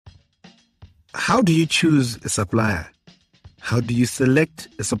How do you choose a supplier? How do you select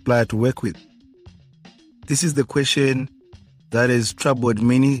a supplier to work with? This is the question that has troubled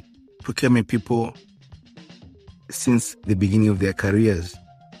many procurement people since the beginning of their careers.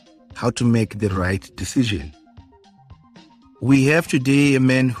 How to make the right decision. We have today a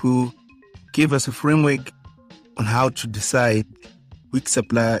man who gave us a framework on how to decide which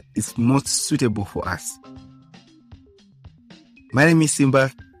supplier is most suitable for us. My name is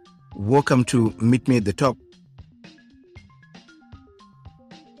Simba. Welcome to Meet Me at the Top.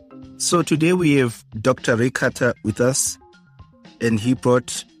 So today we have Dr. Ray Carter with us, and he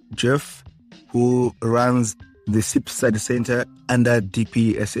brought Jeff, who runs the SIPS Study Center under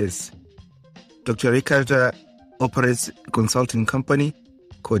DPSS. Dr. Ray Carter operates a consulting company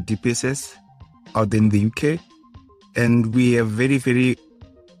called DPSS out in the UK, and we are very, very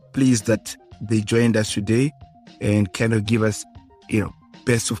pleased that they joined us today and kind of give us,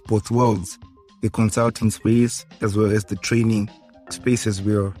 best of both worlds, the consulting space as well as the training space as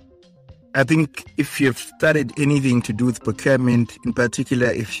well. I think if you've studied anything to do with procurement, in particular,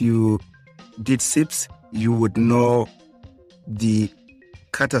 if you did SIPS, you would know the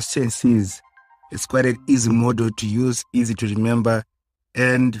Carter senses. It's quite an easy model to use, easy to remember.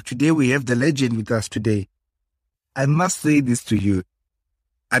 And today we have the legend with us today. I must say this to you.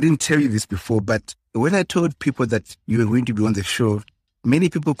 I didn't tell you this before, but when I told people that you were going to be on the show, many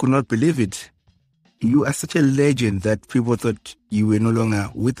people could not believe it. You are such a legend that people thought you were no longer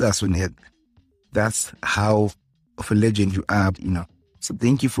with us on earth. That's how of a legend you are, So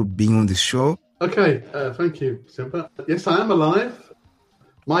thank you for being on the show. Okay, thank you, Simba. Yes, I am alive.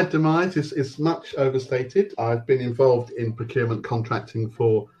 My demise is much overstated. I've been involved in procurement contracting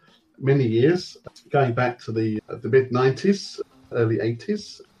for many years, going back to the mid-90s, early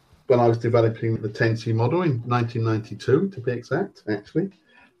 80s, when I was developing the 10C model in 1992, to be exact, actually.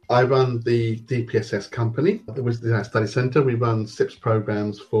 I run the DPSS company. It was the study centre. We run SIPS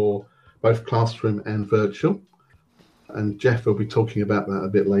programs for both classroom and virtual. And Jeff will be talking about that a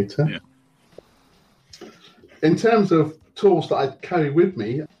bit later. Yeah. In terms of tools that I carry with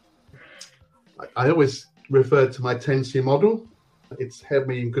me, I always refer to my 10C model. It's held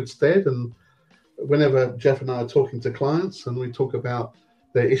me in good stead. And whenever Jeff and I are talking to clients and we talk about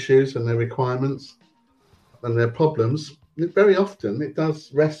their issues and their requirements and their problems, very often it does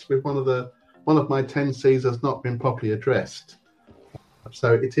rest with one of my 10Cs has not been properly addressed.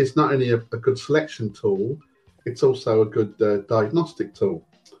 So it is not only a good selection tool, it's also a good diagnostic tool.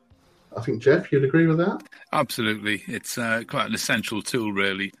 I think, Jeff, you'd agree with that? Absolutely. It's quite an essential tool,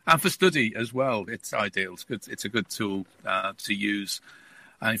 really. And for study as well, it's ideal. It's a good tool to use.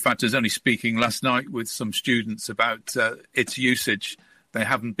 And in fact, I was only speaking last night with some students about its usage. They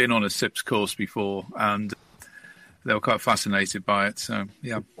haven't been on a SIPS course before, and they were quite fascinated by it. So,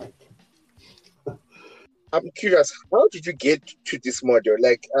 yeah. I'm curious, how did you get to this model?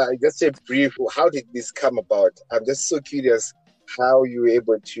 Just a brief, how did this come about? I'm just so curious how you were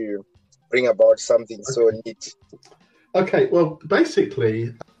able to bring about something so neat. Okay, well,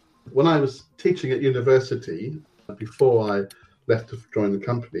 basically, when I was teaching at university, before I left to join the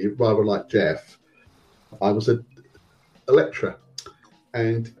company, rather like Jeff, I was a lecturer.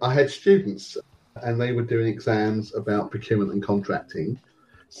 And I had students, and they were doing exams about procurement and contracting.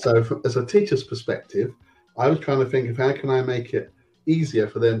 So as a teacher's perspective, I was trying to think of how can I make it easier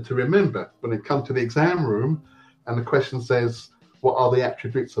for them to remember when they come to the exam room and the question says, what are the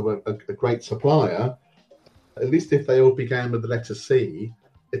attributes of a great supplier? At least if they all began with the letter C,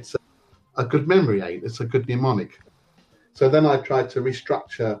 it's a good memory aid. It's a good mnemonic. So then I tried to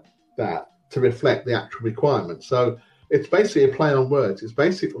restructure that to reflect the actual requirements. So it's basically a play on words. It's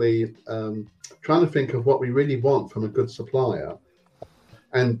basically trying to think of what we really want from a good supplier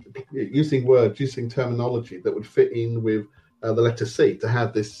and using words, using terminology that would fit in with the letter C to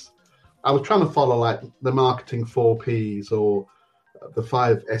have this. I was trying to follow like the marketing 4 Ps or the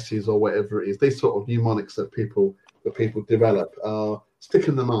 5 S's or whatever it is. These sort of mnemonics that people develop stick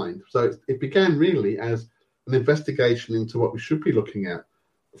in the mind. So it began really as an investigation into what we should be looking at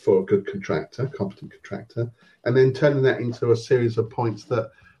for a good contractor, competent contractor, and then turning that into a series of points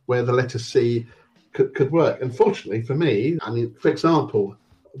where the letter C could work. Unfortunately for me, for example,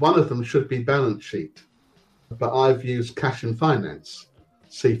 one of them should be balance sheet, but I've used cash and finance,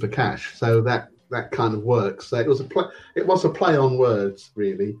 C for cash, so that kind of works. So it was a play on words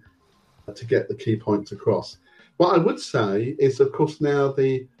really to get the key points across. What I would say is, of course, now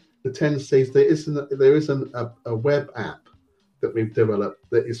the 10Cs, there is a web app that we've developed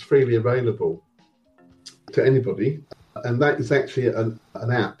that is freely available to anybody, and that is actually an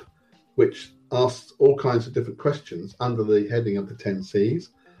app which asks all kinds of different questions under the heading of the 10Cs,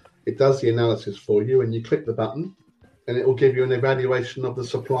 It does the analysis for you, and you click the button, and it will give you an evaluation of the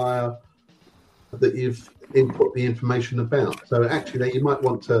supplier that you've input the information about. So actually, you might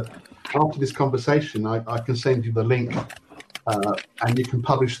want to, after this conversation, I can send you the link, and you can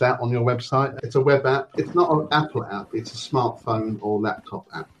publish that on your website. It's a web app. It's not an Apple app. It's a smartphone or laptop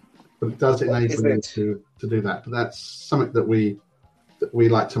app, but it does enable you to do that. But that's something that we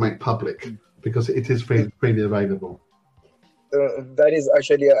like to make public because it is freely available. That is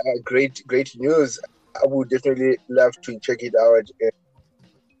actually a great news. I would definitely love to check it out and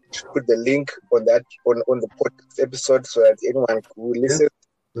put the link on that on the podcast episode so that anyone who listens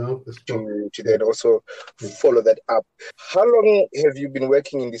to then also follow that up. How long have you been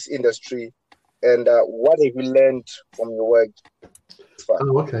working in this industry, and what have you learned from your work?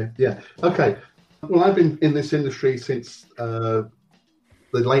 Oh, okay, yeah, okay. Well, I've been in this industry since the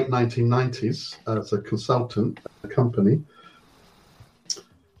late 1990s as a consultant at a company.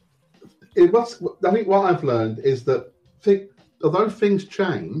 I think what I've learned is that although things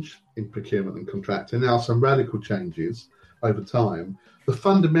change in procurement and contracting, there are some radical changes over time, the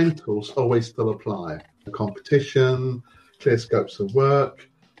fundamentals always still apply. Competition, clear scopes of work,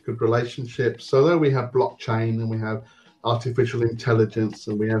 good relationships. So although we have blockchain and we have artificial intelligence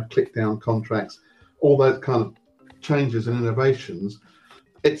and we have click-down contracts, all those kind of changes and innovations,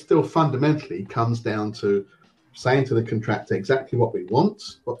 it still fundamentally comes down to saying to the contractor exactly what we want,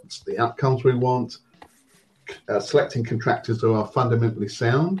 what's the outcomes we want, selecting contractors who are fundamentally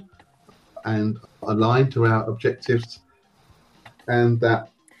sound and aligned to our objectives, and that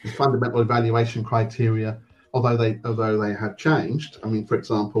fundamental evaluation criteria, although they have changed. I mean, for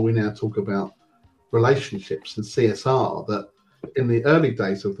example, we now talk about relationships and CSR, that in the early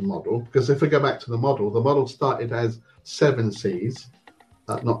days of the model, because if we go back to the model started as 7 Cs,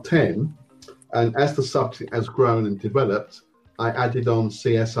 not 10. And as the subject has grown and developed, I added on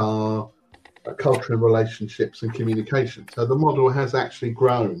CSR, culture and relationships, and communication. So the model has actually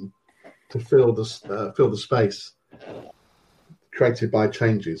grown to fill the space created by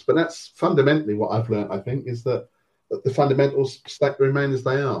changes. But that's fundamentally what I've learned, I think, is that the fundamentals remain as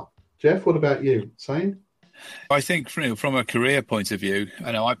they are. Jeff, what about you? Same? I think from a career point of view,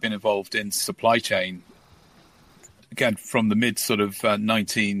 I know I've been involved in supply chain again, from the mid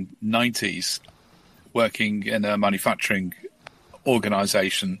 1990s, working in a manufacturing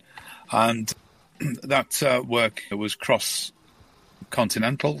organization. And that work was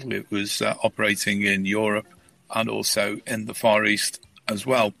cross-continental. It was operating in Europe and also in the Far East as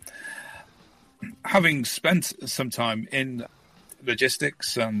well. Having spent some time in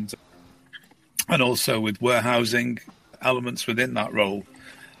logistics and also with warehousing elements within that role,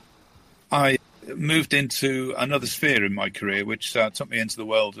 I moved into another sphere in my career, which took me into the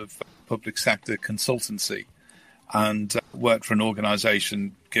world of public sector consultancy, and worked for an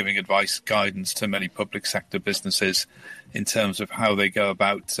organisation giving advice, guidance to many public sector businesses in terms of how they go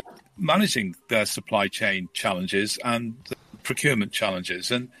about managing their supply chain challenges and procurement challenges.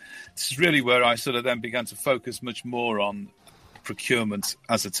 And this is really where I sort of then began to focus much more on procurement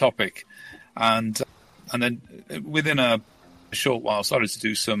as a topic, and then within a short while started to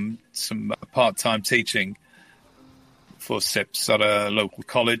do some part-time teaching for SIPs at a local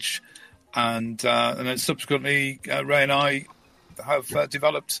college, and then subsequently Ray and I have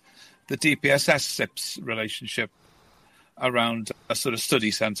developed the DPSS SIPs relationship around a sort of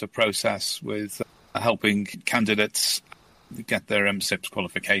study centre process with helping candidates get their MSIPs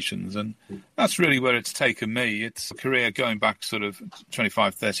qualifications, and that's really where it's taken me. It's a career going back sort of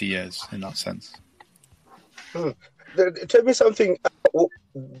 25, 30 years in that sense. Tell me something.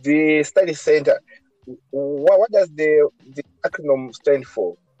 The study center, what does the acronym stand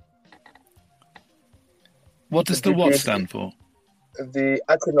for? What does the what stand for? The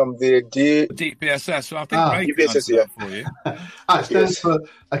acronym, the DPSS. So I think Ray can answer that for you.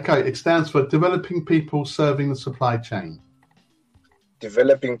 It stands for Developing People Serving the Supply Chain.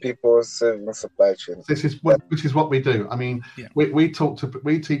 Developing people serving the supply chain. Which is what we do. I mean, we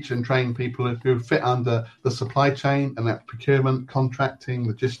teach and train people who fit under the supply chain, and that's procurement, contracting,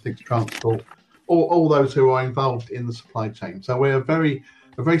 logistics, transport, all those who are involved in the supply chain. So we're a very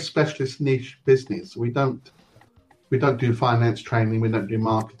specialist niche business. We don't do finance training. We don't do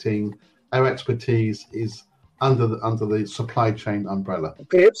marketing. Our expertise is under the supply chain umbrella.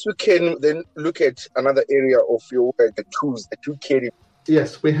 Perhaps we can then look at another area of your work, the tools that you carry.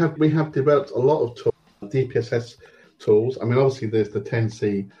 Yes, we have developed a lot of tools, DPSS tools. I mean, obviously there's the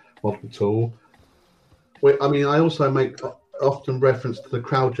 10C model tool. I also make often reference to the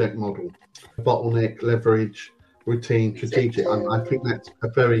Kraujek model: bottleneck, leverage, routine, strategic. I think that's a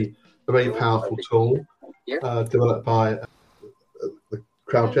very powerful tool developed by the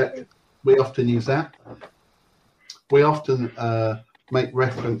CrowdJet. We often use that. We often make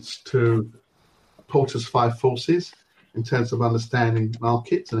reference to Porter's 5 forces in terms of understanding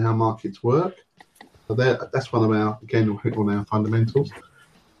markets and how markets work. That's one of our fundamentals.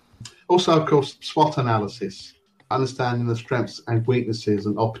 Also, of course, SWOT analysis, understanding the strengths and weaknesses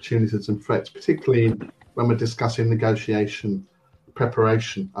and opportunities and threats, particularly when we're discussing negotiation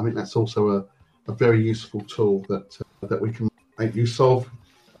preparation. I think that's also a very useful tool that we can make use of.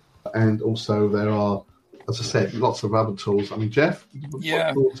 And also there are, as I said, lots of other tools. I mean, Jeff,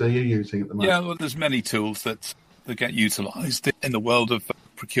 what tools are you using at the moment? Yeah, well, there's many tools that get utilised in the world of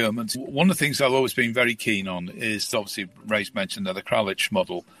procurement. One of the things I've always been very keen on is, obviously, Ray's mentioned the Kralich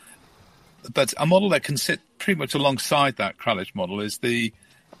model. But a model that can sit pretty much alongside that Kralich model is the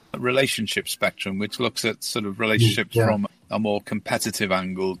relationship spectrum, which looks at sort of relationships from a more competitive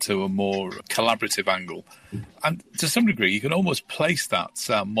angle to a more collaborative angle. And to some degree, you can almost place that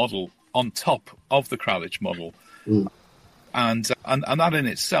model on top of the Kralich model. And that in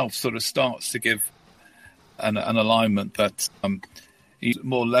itself sort of starts to give an alignment that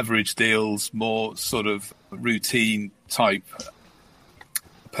more leverage deals, more sort of routine type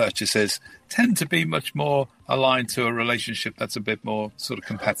purchases tend to be much more aligned to a relationship that's a bit more sort of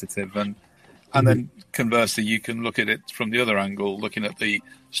competitive. And then conversely, you can look at it from the other angle, looking at the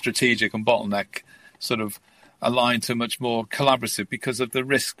strategic and bottleneck sort of aligned to much more collaborative because of the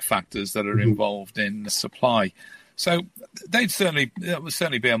risk factors that are involved in supply. So that would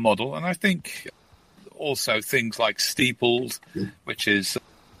certainly be a model. And I think also things like Steepled, which is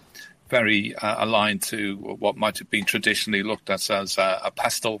very aligned to what might have been traditionally looked at as a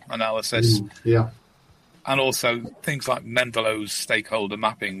pestle analysis. And also things like Mendelow's stakeholder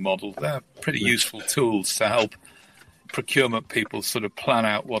mapping model. They're pretty useful tools to help procurement people sort of plan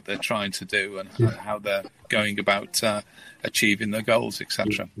out what they're trying to do and how they're going about achieving their goals,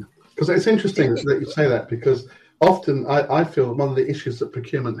 etc. Because it's interesting that you say that, because often I feel one of the issues that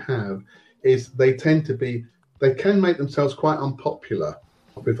procurement have is they can make themselves quite unpopular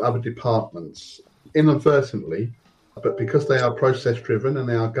with other departments inadvertently, but because they are process driven and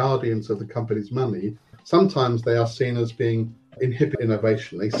they are guardians of the company's money, sometimes they are seen as being inhibit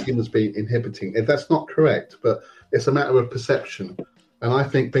innovation. They seem as being inhibiting. If that's not correct, but it's a matter of perception. And I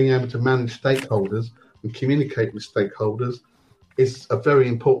think being able to manage stakeholders and communicate with stakeholders is a very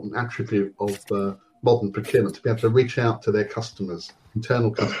important attribute of modern procurement, to be able to reach out to their customers, internal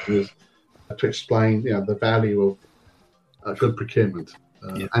customers, to explain the value of good procurement.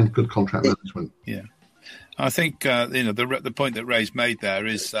 And good contract management. Yeah, I think the point that Ray's made there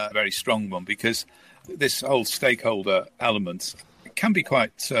is a very strong one, because this whole stakeholder element can be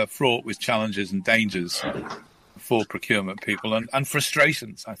quite fraught with challenges and dangers for procurement people and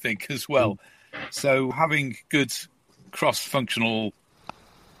frustrations, I think, as well. So having good cross-functional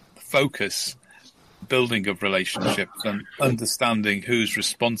focus, building of relationships, and understanding who's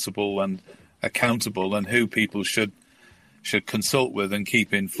responsible and accountable and who people should consult with and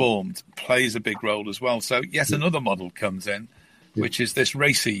keep informed plays a big role as well. So yet another model comes in, which is this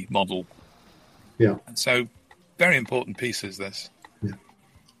RACI model. And so very important piece is this.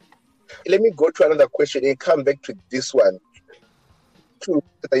 Let me go to another question and come back to this one to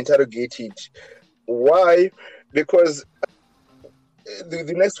interrogate it. Why? Because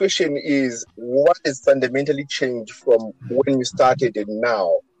the next question is, what has fundamentally changed from when you started and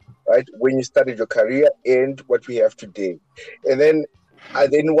now? Right, when you started your career and what we have today. And then I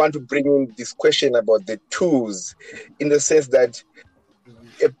then want to bring in this question about the tools, in the sense that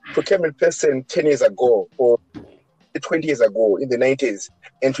a procurement person 10 years ago or 20 years ago in the 90s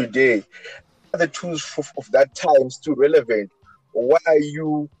and today, are the tools of that time still relevant? What are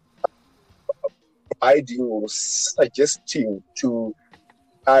you providing or suggesting to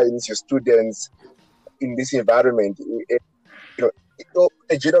your students in this environment?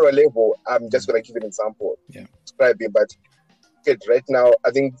 A general level, I'm just going to give an example, describe it, but right now,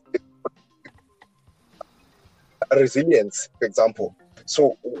 I think resilience, for example.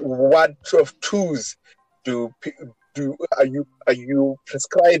 So, what sort of tools are you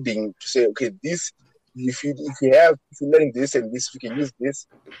prescribing to say, okay, this if you learn this and this, we can use this,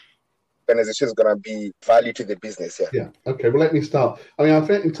 organization is going to be value to the business. Okay, well, let me start. I mean, I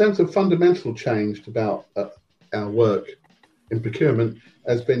think in terms of fundamental change about our work in procurement,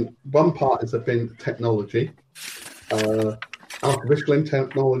 has been one part has been technology, artificial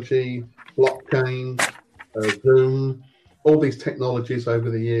technology, blockchain, Zoom. All these technologies over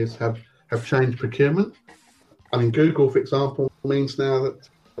the years have changed procurement. I mean, Google, for example, means now that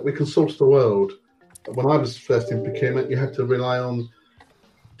we can source the world. When I was first in procurement, you had to rely on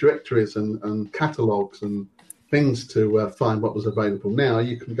directories and catalogs and things to find what was available. Now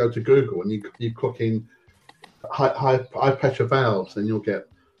you can go to Google and you clock in high pressure valves, and you'll get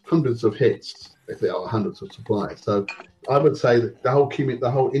hundreds of hits if there are hundreds of suppliers. So I would say that the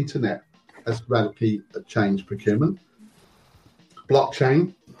whole internet has radically changed procurement.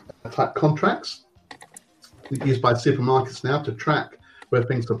 Blockchain type contracts used by supermarkets now to track where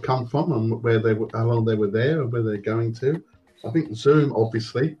things have come from and how long they were there and where they're going to. I think Zoom,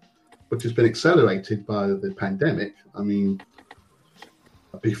 obviously, which has been accelerated by the pandemic. I mean,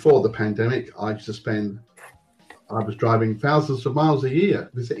 before the pandemic, I was driving thousands of miles a year,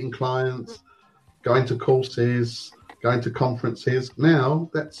 visiting clients, going to courses, going to conferences. Now,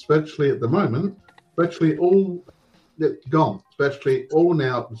 that's virtually all gone. It's virtually all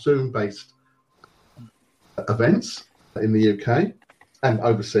now Zoom-based events in the UK and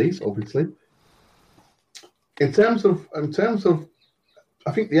overseas, obviously. In terms of,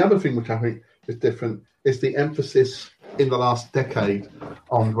 I think the other thing which I think is different is the emphasis in the last decade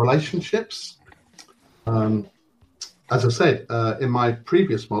on relationships. As I said, in my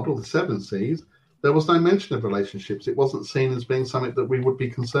previous model, the 7 Cs, there was no mention of relationships. It wasn't seen as being something that we would be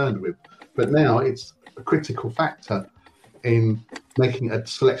concerned with. But now it's a critical factor in making a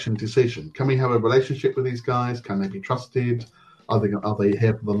selection decision. Can we have a relationship with these guys? Can they be trusted? Are they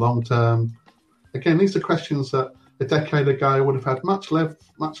here for the long term? Again, these are questions that a decade ago would have had much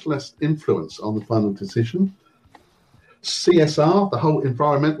less influence on the final decision. CSR, the whole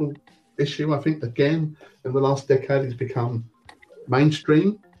environmental issue, I think, again, in the last decade has become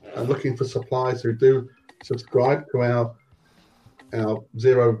mainstream, and looking for suppliers who do subscribe to our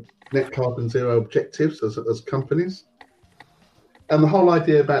net carbon zero objectives as companies. And the whole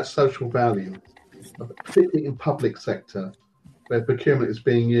idea about social value, particularly in public sector, where procurement is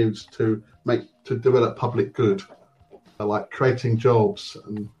being used to develop public good, like creating jobs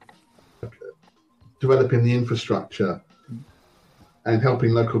and developing the infrastructure and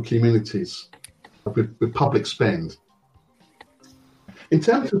helping local communities with public spend. In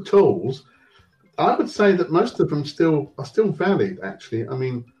terms of tools, I would say that most of them are still valid, actually. I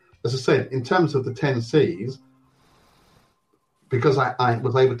mean, as I said, in terms of the 10 Cs, because I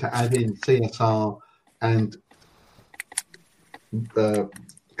was able to add in CSR and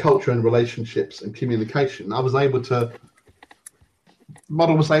culture and relationships and communication, the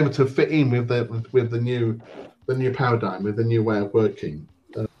model was able to fit in with the new paradigm, with the new way of working.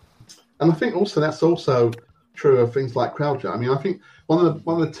 And I think that's also true of things like CrowdJet. I mean, I think one of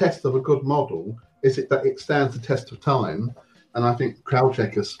the tests of a good model is that it stands the test of time, and I think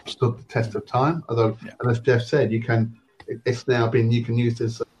CrowdJet has stood the test of time. Although, and as Jeff said, you can use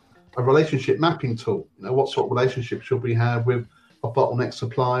this a relationship mapping tool. You know, what sort of relationship should we have with a bottleneck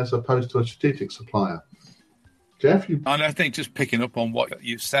supplier as opposed to a strategic supplier? Jeff? And I think just picking up on what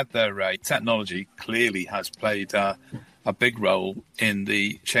you said there, Ray, technology clearly has played a big role in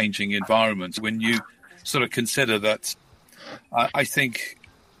the changing environment. When you sort of consider that, I think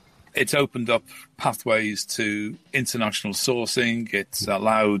it's opened up pathways to international sourcing. It's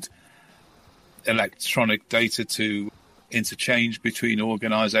allowed electronic data to interchange between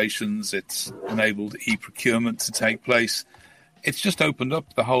organizations. It's enabled e-procurement to take place. It's just opened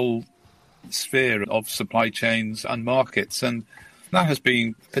up the whole sphere of supply chains and markets, and that has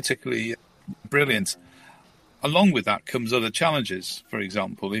been particularly brilliant. Along with that comes other challenges. For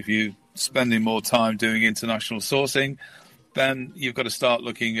example, if you're spending more time doing international sourcing, then you've got to start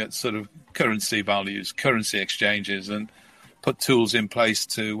looking at sort of currency values, currency exchanges, and put tools in place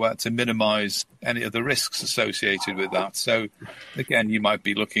to minimize any of the risks associated with that. So, again, you might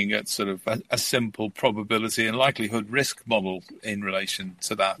be looking at sort of a simple probability and likelihood risk model in relation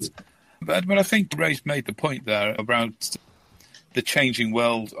to that. But I think Ray's made the point there about the changing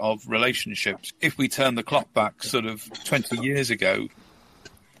world of relationships. If we turn the clock back sort of 20 years ago,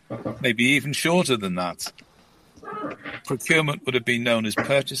 maybe even shorter than that, procurement would have been known as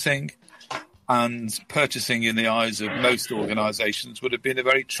purchasing, and purchasing in the eyes of most organizations would have been a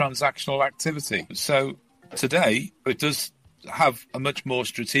very transactional activity. So today, it does have a much more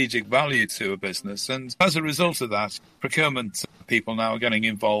strategic value to a business. And as a result of that, procurement people now are getting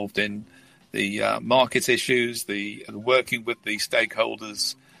involved in the market issues, the working with the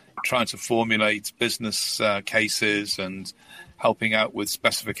stakeholders, trying to formulate business cases and helping out with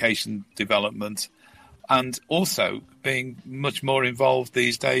specification development, and also being much more involved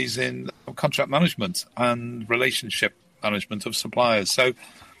these days in contract management and relationship management of suppliers. So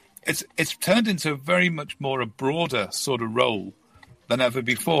it's turned into very much more a broader sort of role than ever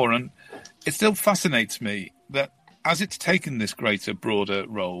before. And it still fascinates me that as it's taken this greater, broader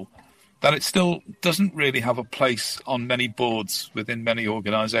role, that it still doesn't really have a place on many boards within many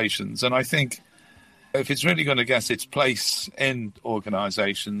organizations. And I think If it's really going to get its place in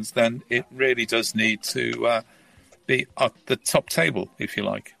organisations, then it really does need to be at the top table, if you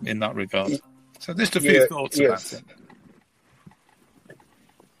like, in that regard. So just a few thoughts about it.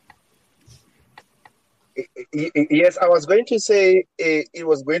 Yes, I was going to say, it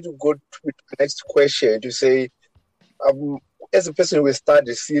was going to go to the next question to say, as a person who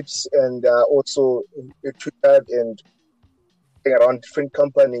studied SIPs and also tutored and around different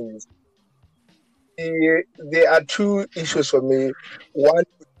companies, there are two issues for me. One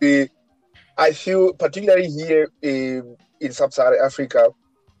would be, I feel particularly here in Sub-Saharan Africa,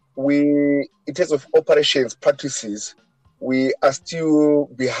 in terms of operations practices, we are still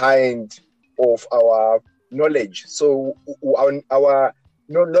behind of our knowledge. So our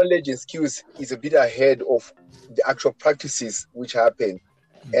knowledge and skills is a bit ahead of the actual practices which happen.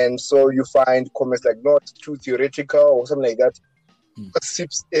 And so you find comments like not too theoretical or something like that.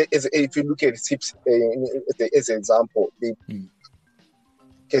 SIPs, if you look at SIPs as an example, the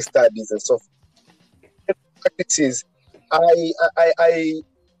case studies and so forth. Practices, I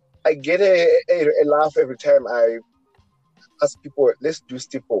get a laugh every time I ask people, let's do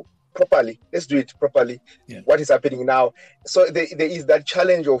STIPO properly. Let's do it properly. Yeah. What is happening now? So there is that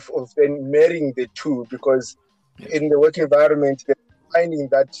challenge of then marrying the two, because in the work environment, they're finding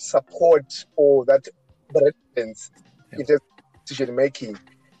that support or that reference in terms of decision making.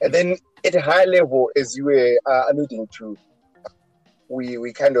 And then at a high level, as you were alluding to,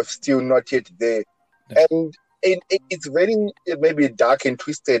 we kind of still not yet there. Yeah. And it's very maybe dark and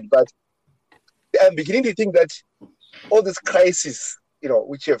twisted, but I'm beginning to think that all these crises,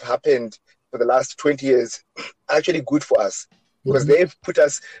 which have happened for the last 20 years, are actually good for us, because they've put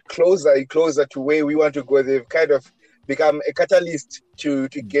us closer and closer to where we want to go. They've kind of become a catalyst to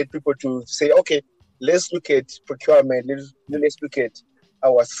get people to say, okay, let's look at procurement, let's look at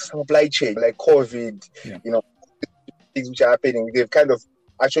our supply chain, like COVID, things which are happening. They've kind of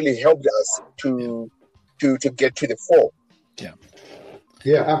actually helped us to get to the fore.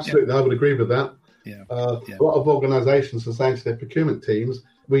 Yeah, absolutely. I would agree with that. A lot of organisations are saying to their procurement teams,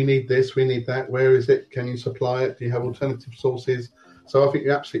 we need this, we need that. Where is it? Can you supply it? Do you have alternative sources? So I think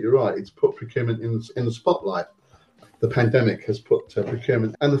you're absolutely right. It's put procurement in the spotlight. The pandemic has put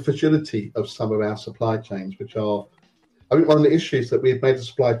procurement and the fragility of some of our supply chains, which are, I think, one of the issues that we've made the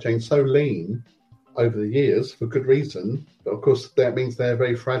supply chain so lean over the years for good reason. But of course, that means they're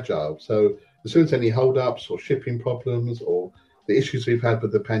very fragile. So as soon as any hold-ups or shipping problems or the issues we've had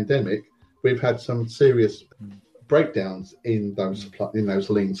with the pandemic, we've had some serious breakdowns in those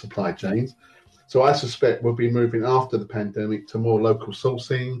lean supply chains. So I suspect we'll be moving after the pandemic to more local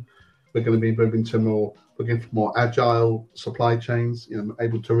sourcing. We're going to be moving to looking for more agile supply chains,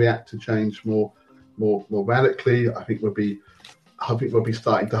 able to react to change more radically. I think we'll be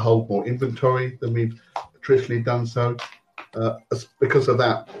starting to hold more inventory than we've traditionally done so, because of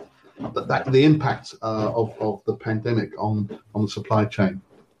that the impact of the pandemic on the supply chain.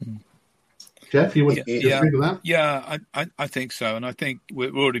 Jeff, you would agree with that? Yeah, I think so. And I think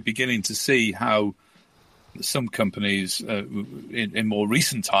we're already beginning to see how some companies in more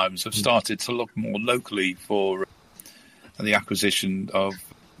recent times have started to look more locally for the acquisition of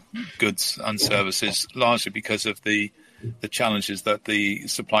goods and services, largely because of the challenges that the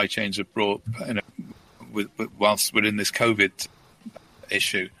supply chains have brought whilst we're in this COVID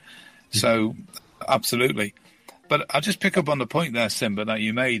issue. So, absolutely. But I'll just pick up on the point there, Simba, that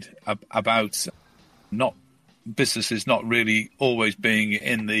you made about businesses not really always being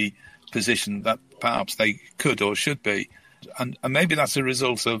in the position that perhaps they could or should be. And maybe that's a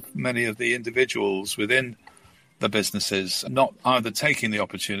result of many of the individuals within the businesses not either taking the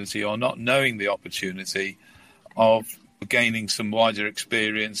opportunity or not knowing the opportunity of gaining some wider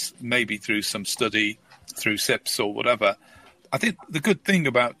experience, maybe through some study, through SIPs or whatever. I think the good thing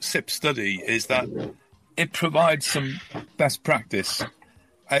about SIP study is that it provides some best practice.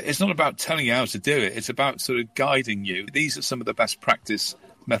 It's not about telling you how to do it. It's about sort of guiding you. These are some of the best practice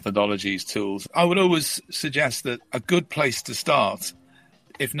methodologies, tools. I would always suggest that a good place to start,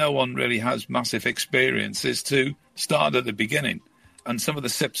 if no one really has massive experience, is to start at the beginning. And some of the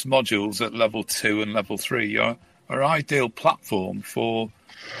SIPs modules at level 2 and level 3 are ideal platform for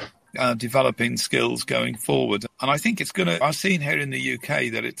developing skills going forward. And I think I've seen here in the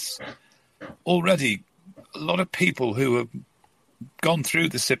UK that it's already a lot of people who have gone through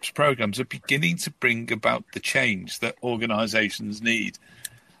the SIPs programs are beginning to bring about the change that organisations need.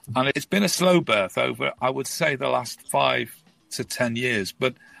 And it's been a slow birth over, I would say, the last 5 to 10 years.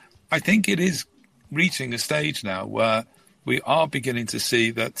 But I think it is reaching a stage now where we are beginning to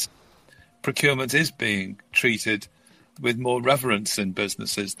see that procurement is being treated with more reverence in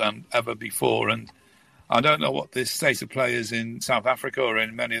businesses than ever before. And I don't know what the state of play is in South Africa or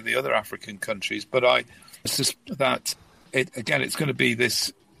in many of the other African countries, but I suspect that, it's going to be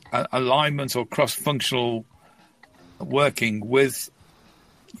this alignment or cross-functional working with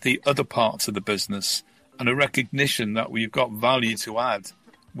the other parts of the business, and a recognition that we've got value to add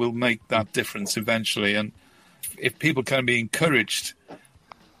will make that difference eventually. And if people can be encouraged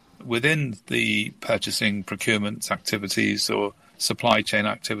within the purchasing, procurement activities or supply chain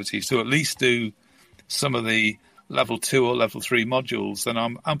activities to at least do some of the level 2 or level 3 modules, then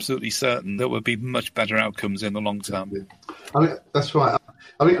I'm absolutely certain there will be much better outcomes in the long term. I mean, that's right.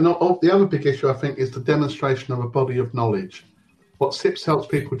 I mean, the other big issue, I think, is the demonstration of a body of knowledge. What SIPS helps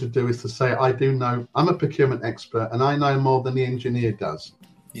people to do is to say, I do know, I'm a procurement expert and I know more than the engineer does.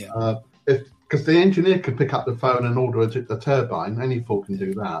 Yeah. Because the engineer can pick up the phone and order a turbine. Any fool can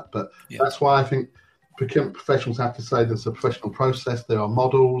do that. But that's why I think procurement professionals have to say there's a professional process, there are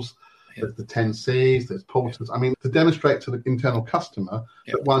models, there's the 10 Cs, there's portals. I mean, to demonstrate to the internal customer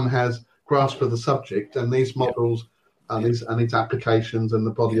that one has grasp of the subject, and these models and these applications and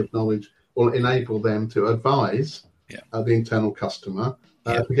the body of knowledge will enable them to advise the internal customer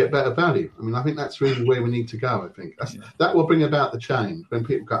to get better value. I mean, I think that's really where we need to go, I think. That will bring about the change when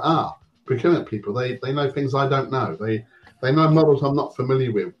people go, procurement people, they know things I don't know. They know models I'm not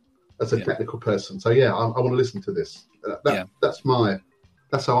familiar with as a technical person. So, I want to listen to this.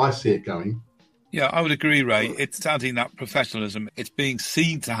 That's how I see it going. Yeah, I would agree, Ray. It's adding that professionalism. It's being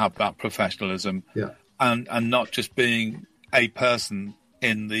seen to have that professionalism and not just being a person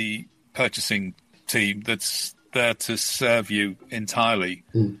in the purchasing team that's there to serve you entirely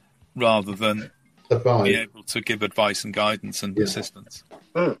rather than be able to give advice and guidance and assistance.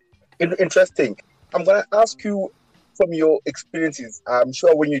 Interesting. I'm going to ask you from your experiences. I'm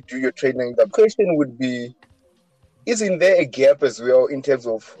sure when you do your training, the question would be, isn't there a gap as well in terms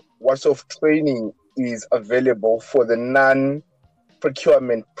of what sort of training is available for the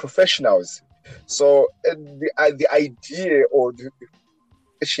non-procurement professionals? So the idea or the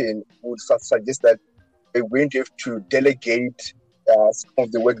question would suggest that we're going to have to delegate some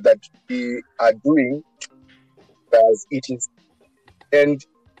of the work that we are doing as it is. And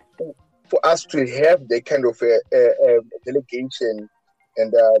for us to have the kind of a delegation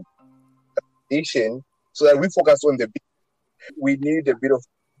and adaptation, so that we focus on we need a bit of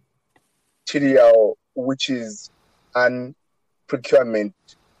material which is procurement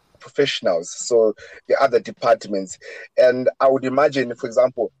professionals, so the other departments. And I would imagine, for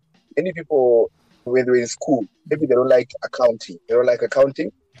example, many people when they're in school, maybe they don't like accounting.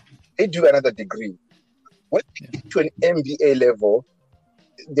 They do another degree. When they get to an MBA level,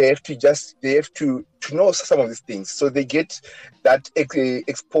 they have to know some of these things. So they get that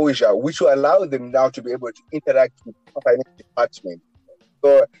exposure, which will allow them now to be able to interact with the finance department.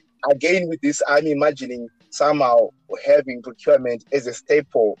 So again, with this, I'm imagining somehow having procurement as a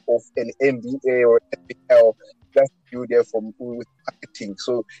staple of an MBA or MBL just do there with marketing.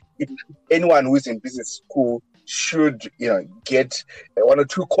 So if anyone who's in business school should, get 1 or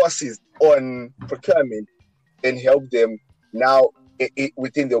 2 courses on procurement and help them now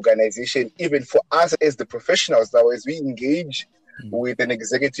within the organization, even for us as the professionals now, as we engage with an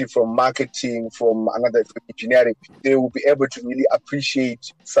executive from marketing, from another from engineering, they will be able to really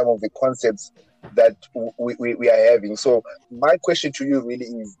appreciate some of the concepts that we are having. So my question to you really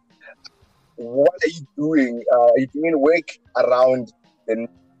is, what are you doing? Are you doing work around the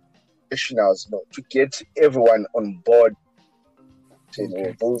professionals to get everyone on board?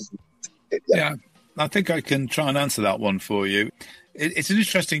 Yeah, I think I can try and answer that one for you. It's an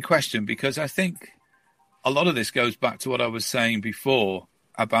interesting question because I think a lot of this goes back to what I was saying before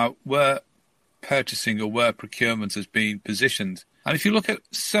about where purchasing or where procurement has been positioned. And if you look at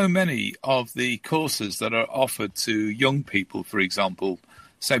so many of the courses that are offered to young people, for example,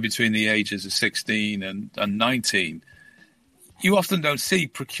 say between the ages of 16 and 19, you often don't see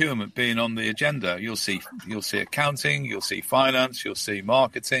procurement being on the agenda. You'll see accounting, you'll see finance, you'll see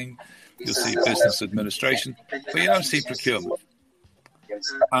marketing, you'll see business administration, but you don't see procurement.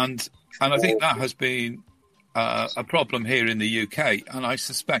 And I think that has been a problem here in the UK, and I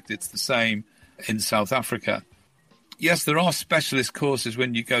suspect it's the same in South Africa. Yes, there are specialist courses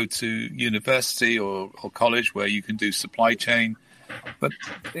when you go to university or college where you can do supply chain, but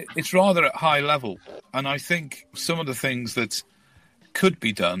it's rather at high level. And I think some of the things that could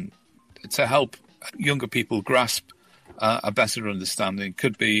be done to help younger people grasp a better understanding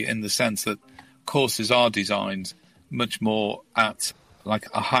could be in the sense that courses are designed much more at like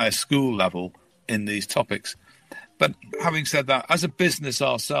a higher school level in these topics. But having said that, as a business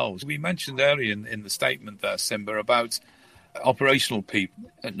ourselves, we mentioned earlier in the statement there, Simba, about operational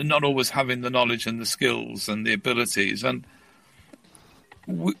people, not always having the knowledge and the skills and the abilities. And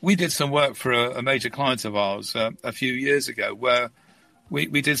we did some work for a major client of ours a few years ago where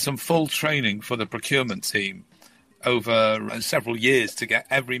we did some full training for the procurement team over several years to get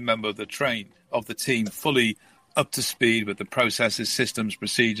every member of the team fully up to speed with the processes, systems,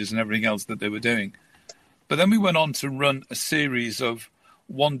 procedures, and everything else that they were doing. But then we went on to run a series of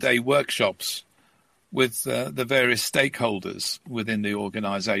one-day workshops with the various stakeholders within the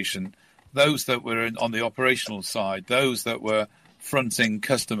organisation, those that were on the operational side, those that were fronting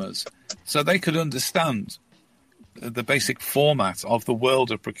customers, so they could understand the basic format of the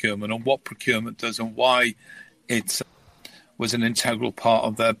world of procurement and what procurement does and why it was an integral part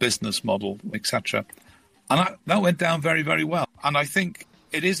of their business model, etc. And that went down very, very well. And I think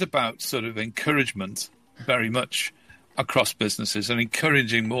it is about sort of encouragement very much across businesses and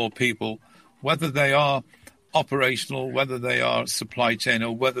encouraging more people, whether they are operational, whether they are supply chain,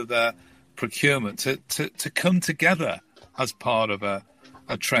 or whether they're procurement, to come together as part of a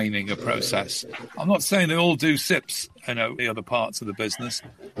training, a process. I'm not saying they all do SIPs, the other parts of the business,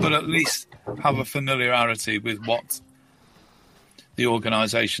 but at least have a familiarity with what the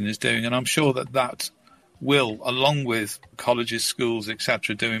organisation is doing. And I'm sure that will, along with colleges, schools,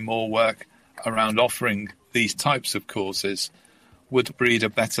 etc., doing more work around offering these types of courses, would breed a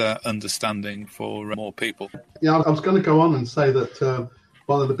better understanding for more people. Yeah, I was going to go on and say that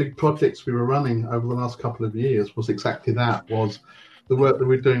one of the big projects we were running over the last couple of years was exactly that, was the work that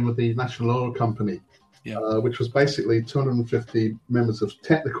we're doing with the National Oil Company, which was basically 250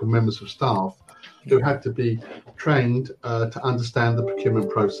 technical members of staff who had to be trained to understand the procurement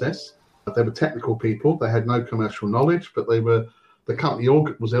process. They were technical people. They had no commercial knowledge, but the company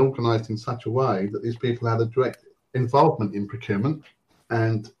was organised in such a way that these people had a direct involvement in procurement,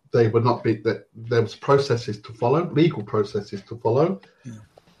 and they would not be that there was processes to follow, legal processes to follow,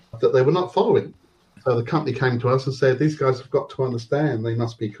 that they were not following. So the company came to us and said, these guys have got to understand they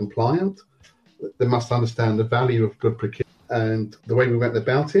must be compliant. They must understand the value of good procurement. And the way we went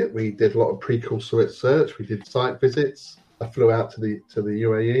about it, we did a lot of pre-course research. We did site visits. I flew out to the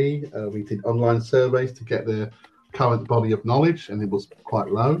UAE. We did online surveys to get their current body of knowledge, and it was quite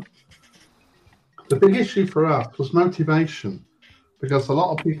low. The big issue for us was motivation, because a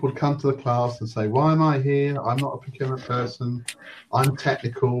lot of people would come to the class and say, why am I here? I'm not a procurement person. I'm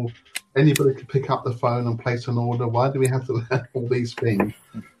technical. Anybody could pick up the phone and place an order. Why do we have to learn all these things?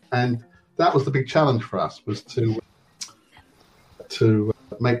 And that was the big challenge for us, was to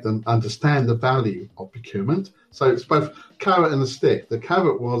make them understand the value of procurement. So it's both carrot and the stick. The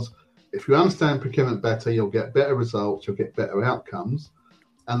carrot was, if you understand procurement better, you'll get better results, you'll get better outcomes.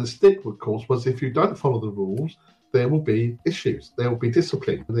 And the stick, of course, was if you don't follow the rules, there will be issues. There will be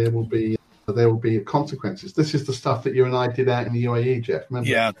discipline. There will be consequences. This is the stuff that you and I did out in the UAE, Jeff. Remember?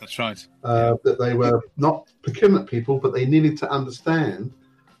 Yeah, that's right. That they were not procurement people, but they needed to understand,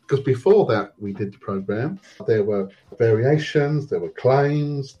 because before that we did the program, there were variations, there were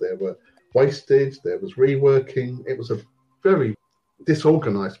claims, there were wastage, there was reworking. It was a very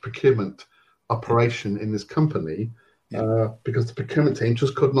disorganized procurement operation in this company, because the procurement team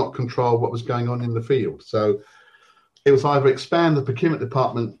just could not control what was going on in the field. So it was either expand the procurement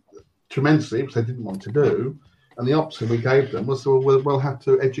department tremendously, which they didn't want to do, and the option we gave them was, we'll have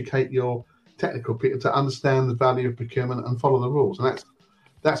to educate your technical people to understand the value of procurement and follow the rules. And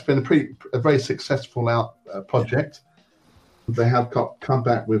that's been a very successful project. They have come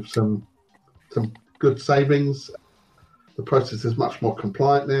back with some good savings. The process is much more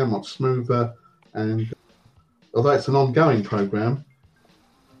compliant now, much smoother, and although it's an ongoing program,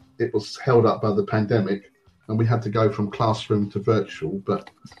 it was held up by the pandemic, and we had to go from classroom to virtual. But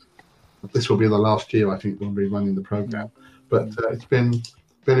this will be the last year, I think, we'll be running the program. But it's been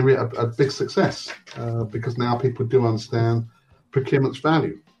a big success, because now people do understand procurement's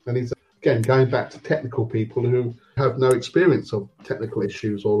value. And it's, again, going back to technical people who have no experience of technical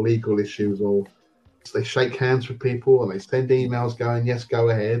issues or legal issues, or they shake hands with people and they send emails going, yes, go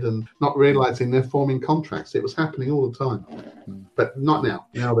ahead, and not realizing they're forming contracts. It was happening all the time, but not now.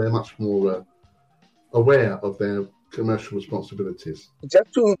 Now they're much more aware of their commercial responsibilities.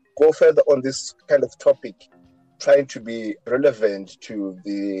 Just to go further on this kind of topic, trying to be relevant to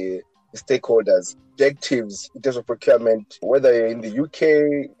the stakeholders, objectives in terms of procurement, whether you're in the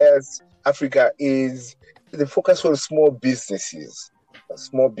UK, as Africa is, the focus on small businesses.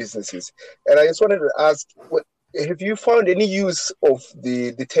 And I just wanted to ask, have you found any use of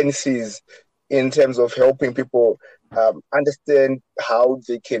the tendencies in terms of helping people understand how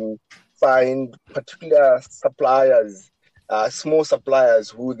they can find particular suppliers, small suppliers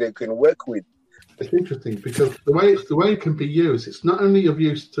who they can work with, It's interesting because the way it can be used, it's not only of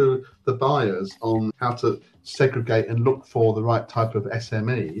use to the buyers on how to segregate and look for the right type of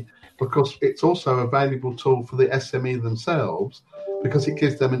SME, because it's also a valuable tool for the SME themselves because it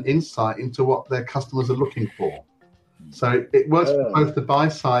gives them an insight into what their customers are looking for. So it works for both the buy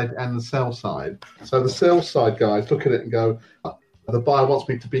side and the sell side. So the sell side guys look at it and go, the buyer wants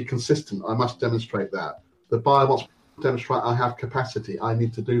me to be consistent. I must demonstrate that. The buyer wants me to demonstrate I have capacity. I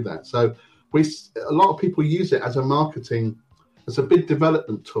need to do that. So a lot of people use it as a marketing, as a bid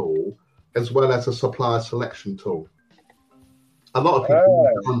development tool, as well as a supplier selection tool. A lot of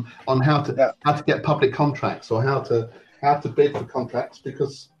people use it on how to get public contracts or how to bid for contracts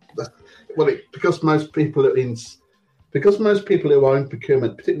because most people are who are in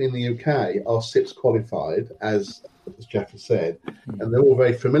procurement, particularly in the UK, are SIPS qualified, as Jeff has said, and they're all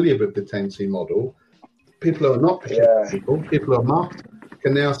very familiar with the 10C model. People who are not procurement people who are marketing,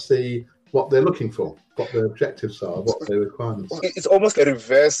 can now see what they're looking for, what their objectives are, what their requirements are. It's almost the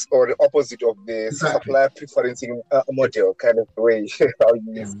reverse or the opposite of the supplier preferencing model kind of way. How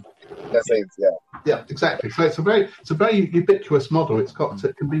you use it. Yeah, exactly. So it's a very ubiquitous model. It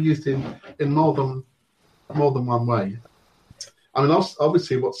can be used in more than one way. I mean,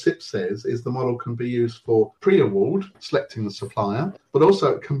 obviously, what SIP says is the model can be used for pre-award, selecting the supplier, but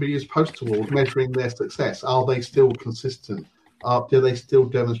also it can be used post-award, measuring their success. Are they still consistent? Do they still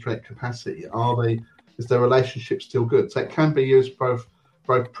demonstrate capacity? Is their relationship still good? So it can be used both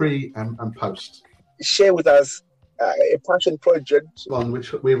pre and post. Share with us a passion project. One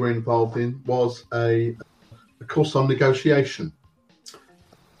which we were involved in was a course on negotiation,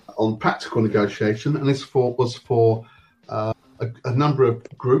 on practical negotiation, and this was for a number of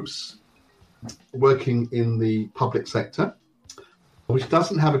groups working in the public sector, which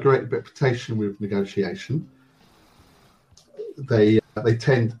doesn't have a great reputation with negotiation. They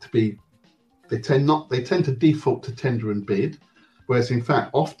tend to default to tender and bid, whereas in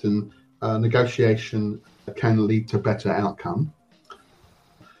fact often negotiation can lead to a better outcome.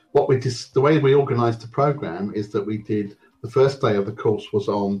 The way we organised the programme is that we did the first day of the course was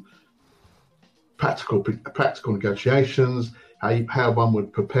on practical negotiations, how one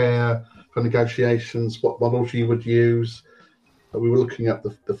would prepare for negotiations, what models you would use. We were looking at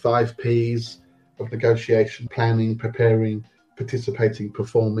the 5 Ps of negotiation: planning, preparing, participating,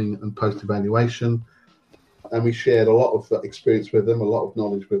 performing, and post-evaluation. And we shared a lot of experience with them, a lot of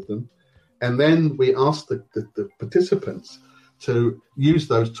knowledge with them. And then we asked the participants to use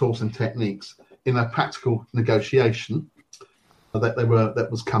those tools and techniques in a practical negotiation that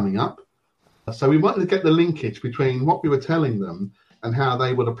was coming up. So we wanted to get the linkage between what we were telling them and how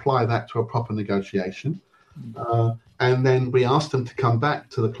they would apply that to a proper negotiation. And then we asked them to come back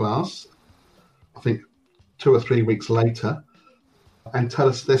to the class, I think 2 or 3 weeks later, and tell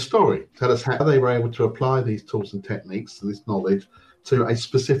us their story, tell us how they were able to apply these tools and techniques and this knowledge to a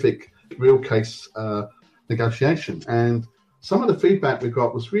specific real case negotiation. And some of the feedback we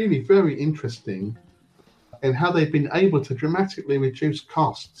got was really very interesting in how they've been able to dramatically reduce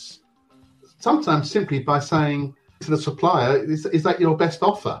costs, sometimes simply by saying to the supplier, is that your best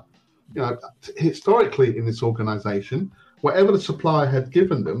offer? Historically in this organisation, whatever the supplier had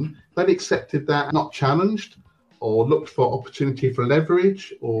given them, they'd accepted that, not challenged or looked for opportunity for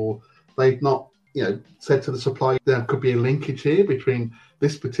leverage, or they'd not, said to the supplier, there could be a linkage here between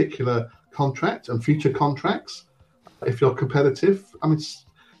this particular contract and future contracts if you're competitive. I mean,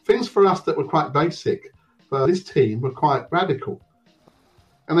 things for us that were quite basic, but this team were quite radical.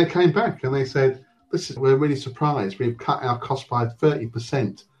 And they came back and they said, we're really surprised. We've cut our cost by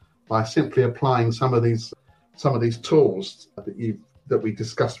 30% by simply applying some of these tools that we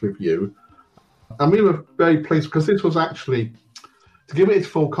discussed with you. And we were very pleased because this was actually, to give it its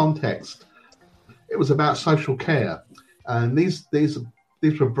full context, it was about social care. And these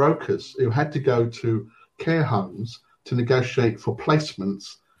were brokers who had to go to care homes to negotiate for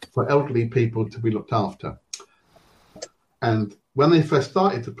placements for elderly people to be looked after. And when they first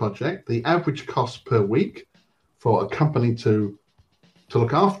started the project, the average cost per week for a company to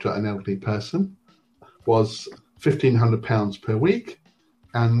look after an elderly person was £1,500 per week.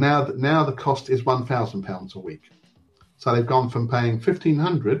 And now the cost is £1,000 a week. So they've gone from paying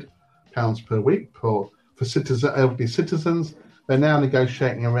 £1,500 per week for elderly citizens. They're now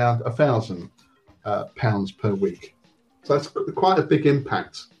negotiating around £1,000 per week. So that's quite a big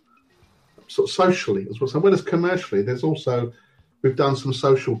impact, sort of socially as well. So as commercially, we've done some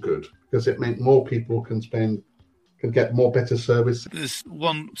social good because it meant more people can get better service. There's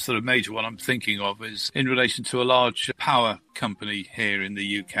one sort of major one I'm thinking of is in relation to a large power company here in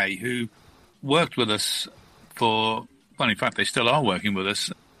the UK who worked with us in fact, they still are working with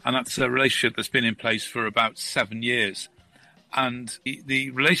us And that's a relationship that's been in place for about 7 years. And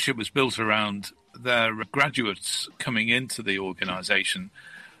the relationship was built around their graduates coming into the organisation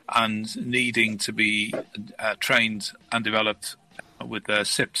and needing to be trained and developed with their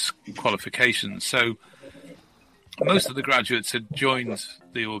SIPS qualifications. So most of the graduates had joined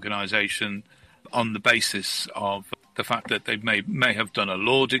the organisation on the basis of the fact that they may have done a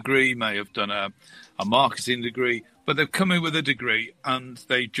law degree, may have done a marketing degree, but they've come in with a degree and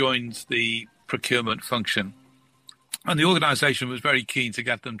they joined the procurement function. And the organisation was very keen to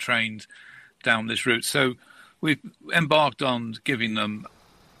get them trained down this route. So we've embarked on giving them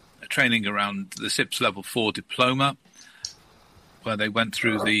training around the SIPS Level 4 diploma, where they went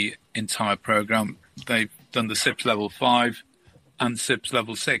through the entire programme. They've done the SIPS Level 5 and SIPS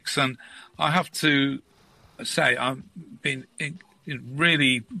Level 6. And I have to say I've been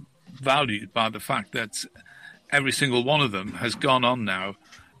really valued by the fact that every single one of them has gone on now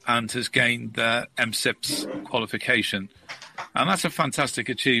and has gained their MSIPS qualification. And that's a fantastic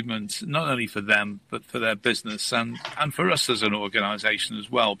achievement, not only for them, but for their business and for us as an organisation as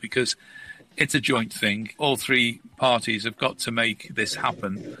well, because it's a joint thing. All three parties have got to make this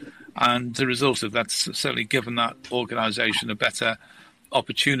happen. And the result of that's certainly given that organisation a better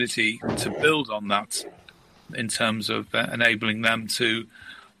opportunity to build on that in terms of enabling them to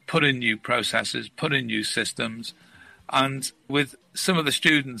put in new processes, put in new systems. And with some of the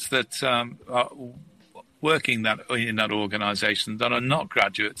students that are working in that organisation that are not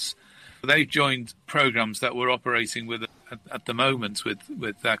graduates, they've joined programmes that we're operating with at the moment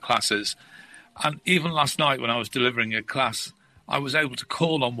with their classes. And even last night when I was delivering a class, I was able to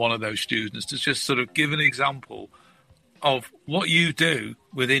call on one of those students to just sort of give an example of what you do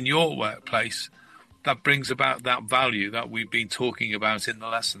within your workplace that brings about that value that we've been talking about in the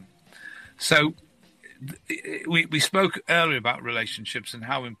lesson. So we spoke earlier about relationships and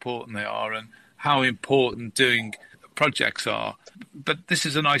how important they are and how important doing projects are. But this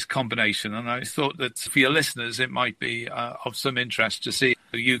is a nice combination. And I thought that for your listeners, it might be of some interest to see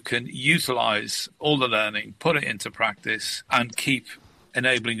how you can utilise all the learning, put it into practice and keep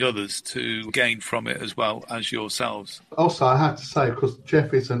enabling others to gain from it as well as yourselves. Also, I have to say, because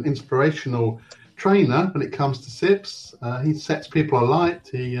Jeff is an inspirational trainer when it comes to SIPS, he sets people alight,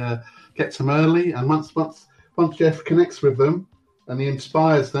 he gets them early, and once Jeff connects with them and he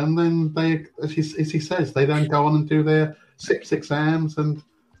inspires them, then they, as he says, they then go on and do their SIPS exams and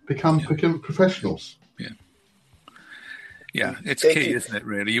become professionals. Yeah, it's key, isn't it,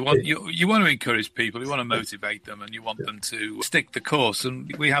 really? You want to encourage people, you want to motivate them, and you want them to stick the course.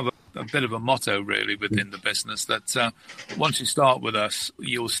 And we have a bit of a motto, really, within the business that once you start with us,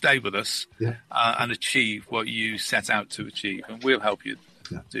 you'll stay with us and achieve what you set out to achieve. And we'll help you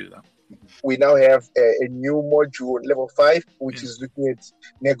do that. We now have a new module, level 5, which is looking at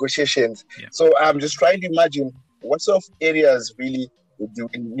negotiations. Yeah. So I'm just trying to imagine what sort of areas really do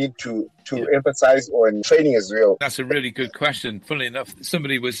we need to emphasize on training as well? That's a really good question. Funnily enough,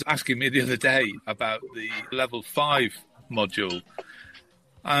 somebody was asking me the other day about the level 5 module.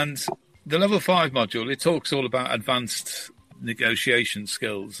 And the level 5 module, it talks all about advanced negotiation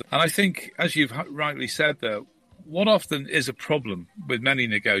skills. And I think, as you've rightly said there, what often is a problem with many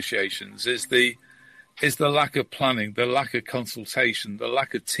negotiations is the lack of planning, the lack of consultation, the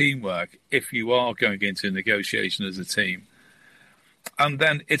lack of teamwork if you are going into a negotiation as a team. And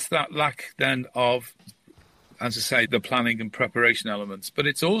then it's that lack then of, as I say, the planning and preparation elements. But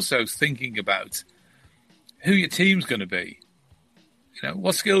it's also thinking about who your team's going to be. You know,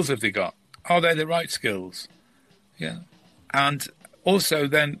 what skills have they got? Are they the right skills? Yeah. And also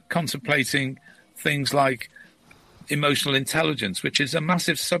then contemplating things like emotional intelligence, which is a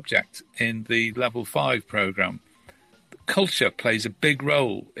massive subject in the level 5 program. Culture plays a big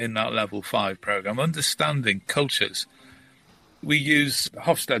role in that level 5 program, understanding cultures. We use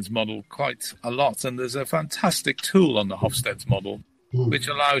Hofstede's model quite a lot, and there's a fantastic tool on the Hofstede's model, which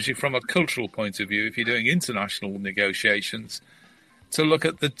allows you from a cultural point of view, if you're doing international negotiations, to look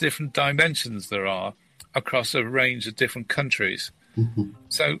at the different dimensions there are across a range of different countries.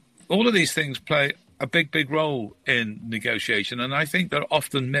 So all of these things play a big role in negotiation, and I think they're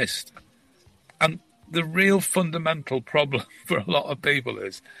often missed. And the real fundamental problem for a lot of people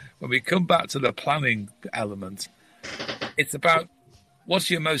is when we come back to the planning element, it's about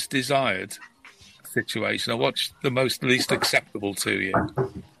what's your most desired situation or what's the most least acceptable to you.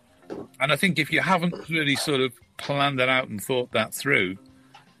 And I think if you haven't really sort of planned that out and thought that through,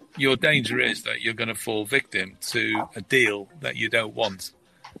 your danger is that you're going to fall victim to a deal that you don't want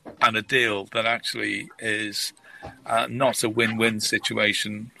and a deal that actually is not a win-win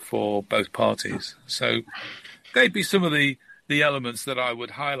situation for both parties. So they'd be some of the the elements that I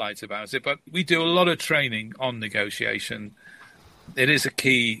would highlight about it. But we do a lot of training on negotiation. It is a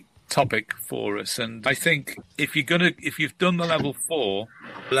key topic for us, and I think if you've done the level 4,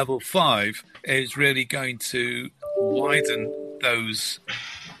 level 5 is really going to widen those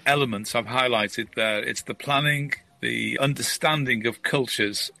elements I've highlighted there. It's the planning, the understanding of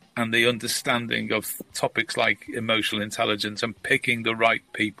cultures, and the understanding of topics like emotional intelligence and picking the right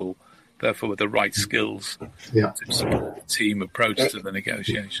people, therefore with the right skills to support the team approach to the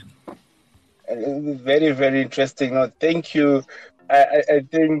negotiation. Very, very interesting. No, thank you. I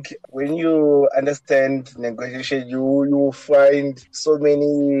think when you understand negotiation, you will find so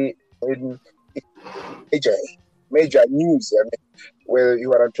many major news. I mean, where you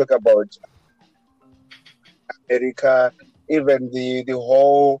want to talk about America, even the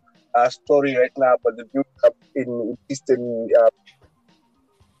whole story right now about the build-up in eastern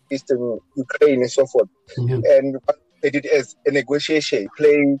Ukraine and so forth. Mm-hmm. And what they did as a negotiation,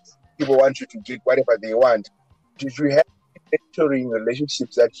 people want you to get whatever they want. Did you have mentoring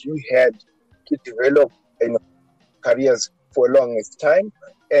relationships that you had to develop in careers for a longest time?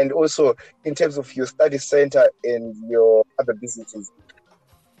 And also in terms of your study center and your other businesses,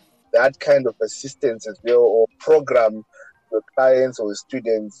 that kind of assistance as well, or program your clients or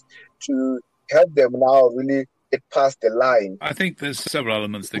students to help them now really get past the line? I think there's several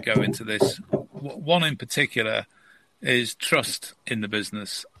elements that go into this. One in particular is trust in the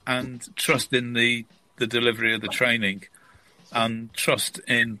business, and trust in the delivery of the training, and trust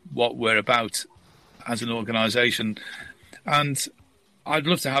in what we're about as an organisation. And I'd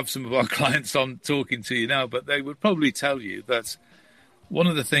love to have some of our clients on talking to you now, but they would probably tell you that one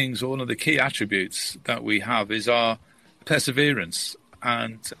of the things, or one of the key attributes that we have, is our perseverance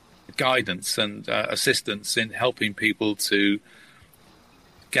and guidance and assistance in helping people to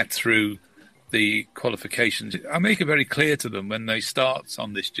get through the qualifications. I make it very clear to them when they start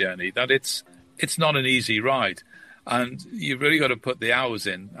on this journey that it's not an easy ride, and you've really got to put the hours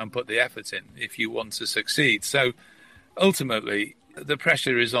in and put the effort in if you want to succeed. So ultimately, the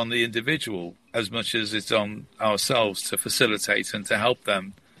pressure is on the individual as much as it's on ourselves to facilitate and to help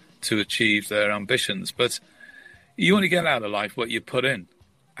them to achieve their ambitions. But you only get out of life what you put in.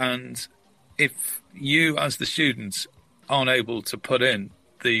 And if you, as the students, aren't able to put in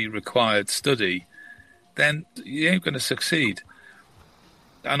the required study, then you ain't going to succeed.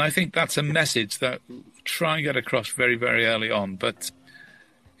 And I think that's a message that try and get across very, very early on. But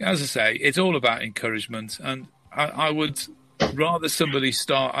as I say, it's all about encouragement. And I would rather somebody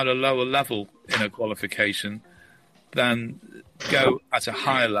start at a lower level in a qualification than go at a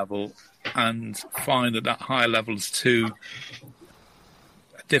higher level and find that higher level is too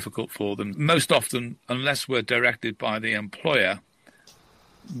difficult for them. Most often, unless we're directed by the employer,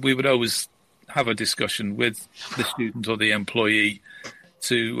 we would always have a discussion with the student or the employee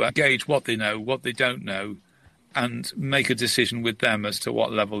to gauge what they know, what they don't know, and make a decision with them as to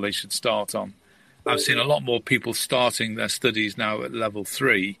what level they should start on. I've seen a lot more people starting their studies now at level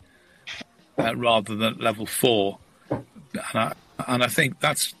 3 rather than at level 4. And I think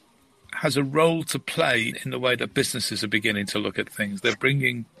that's has a role to play in the way that businesses are beginning to look at things. They're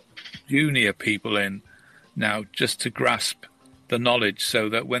bringing junior people in now just to grasp the knowledge so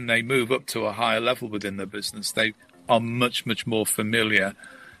that when they move up to a higher level within the business, they are much, much more familiar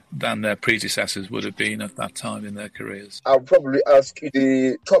than their predecessors would have been at that time in their careers. I'll probably ask you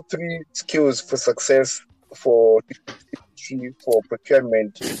the top 3 skills for success for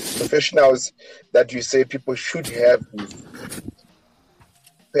procurement professionals that you say people should have.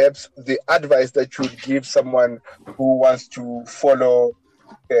 Perhaps the advice that you would give someone who wants to follow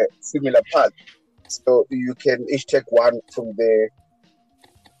a similar path. So you can each take one from there.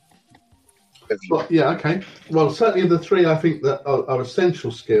 Well, yeah, okay. Well, certainly the 3 I think that are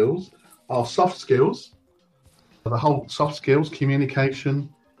essential skills are soft skills, the whole soft skills, communication,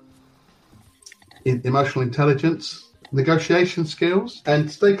 emotional intelligence, negotiation skills,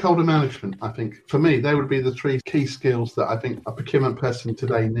 and stakeholder management. I think for me, they would be the 3 key skills that I think a procurement person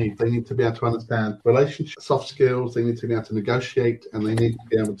today needs. They need to be able to understand relationship, soft skills, they need to be able to negotiate, and they need to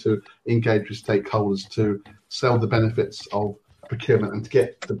be able to engage with stakeholders to sell the benefits of procurement and to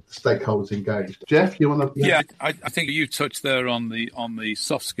get the stakeholders engaged. Jeff, you want to? Yeah, I think you touched there on the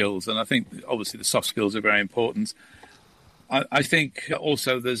soft skills, and I think obviously the soft skills are very important. I think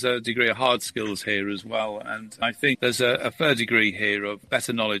also there's a degree of hard skills here as well, and I think there's a fair degree here of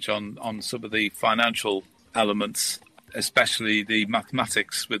better knowledge on some of the financial elements, especially the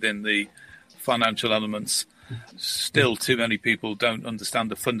mathematics within the financial elements. Still, too many people don't understand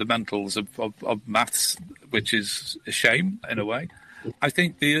the fundamentals of maths, which is a shame in a way. I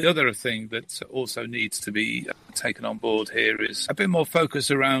think the other thing that also needs to be taken on board here is a bit more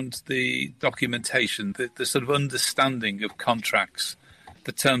focus around the documentation, the sort of understanding of contracts,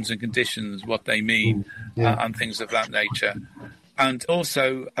 the terms and conditions, what they mean, and things of that nature. And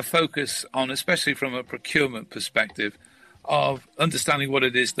also a focus on, especially from a procurement perspective, of understanding what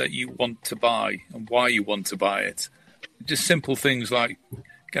it is that you want to buy and why you want to buy it. Just simple things like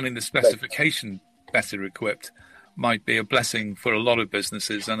getting the specification better equipped might be a blessing for a lot of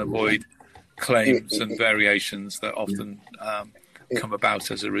businesses and avoid claims and variations that often come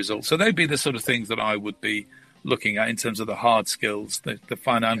about as a result. So they'd be the sort of things that I would be looking at in terms of the hard skills, the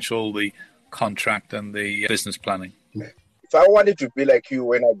financial, the contract, and the business planning. If I wanted to be like you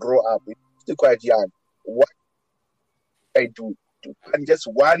when I grow up, still quite young, what I do, and just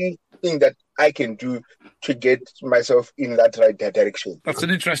one thing that I can do to get myself in that right direction. That's an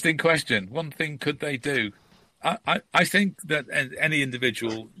interesting question. One thing could they do? I think that any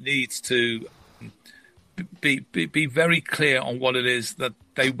individual needs to be very clear on what it is that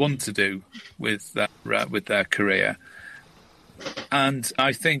they want to do with their career. And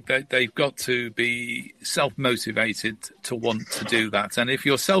I think that they've got to be self-motivated to want to do that. And if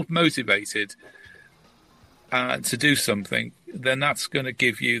you're self-motivated to do something, then that's going to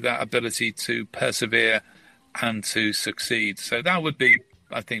give you that ability to persevere and to succeed. So that would be,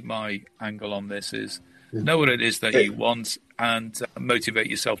 I think, my angle on this is know what it is that you want and motivate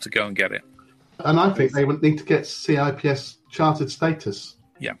yourself to go and get it. And I think they would need to get CIPS chartered status.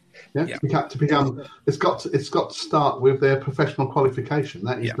 To become, it's got to start with their professional qualification.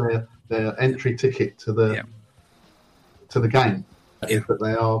 That is their entry ticket to the game. Is that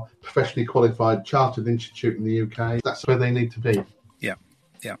they are professionally qualified chartered institute in the UK. That's where they need to be. Yeah.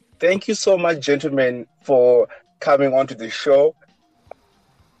 Thank you so much, gentlemen, for coming onto the show.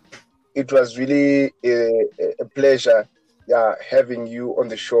 It was really a pleasure having you on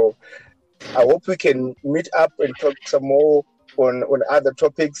the show. I hope we can meet up and talk some more on other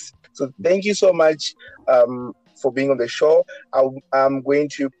topics. So thank you so much for being on the show. I'm going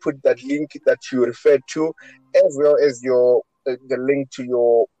to put that link that you referred to, as well as the link to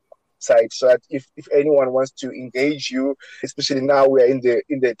your site, so that if anyone wants to engage you, especially now we are in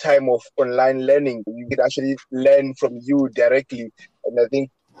the time of online learning, you can actually learn from you directly. And I think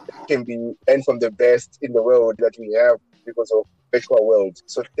it can be learned from the best in the world that we have because of virtual world.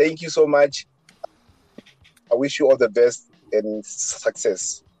 So thank you so much. I wish you all the best and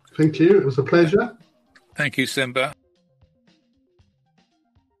success. Thank you. It was a pleasure. Thank you, Simba.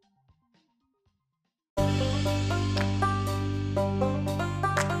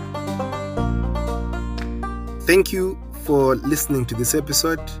 Thank you for listening to this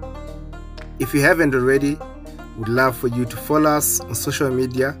episode. If you haven't already, we'd love for you to follow us on social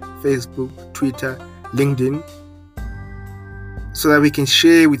media, Facebook, Twitter, LinkedIn, so that we can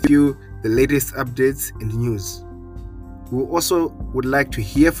share with you the latest updates and news. We also would like to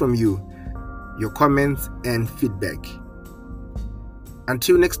hear from you, your comments and feedback.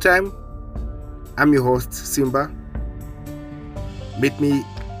 Until next time, I'm your host, Simba. Meet me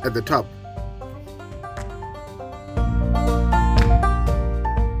at the top.